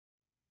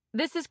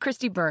This is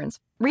Christy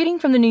Burns, reading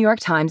from the New York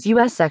Times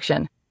U.S.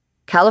 section.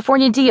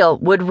 California deal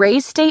would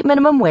raise state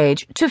minimum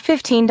wage to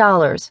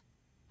 $15.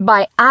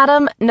 By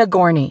Adam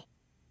Nagourney.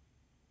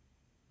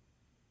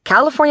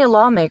 California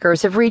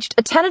lawmakers have reached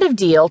a tentative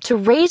deal to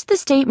raise the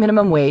state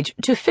minimum wage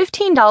to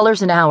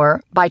 $15 an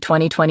hour by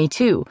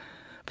 2022,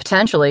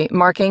 potentially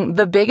marking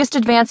the biggest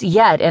advance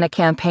yet in a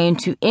campaign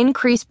to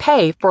increase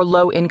pay for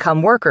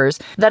low-income workers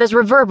that has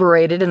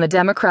reverberated in the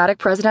Democratic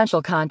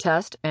presidential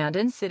contest and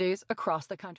in cities across the country.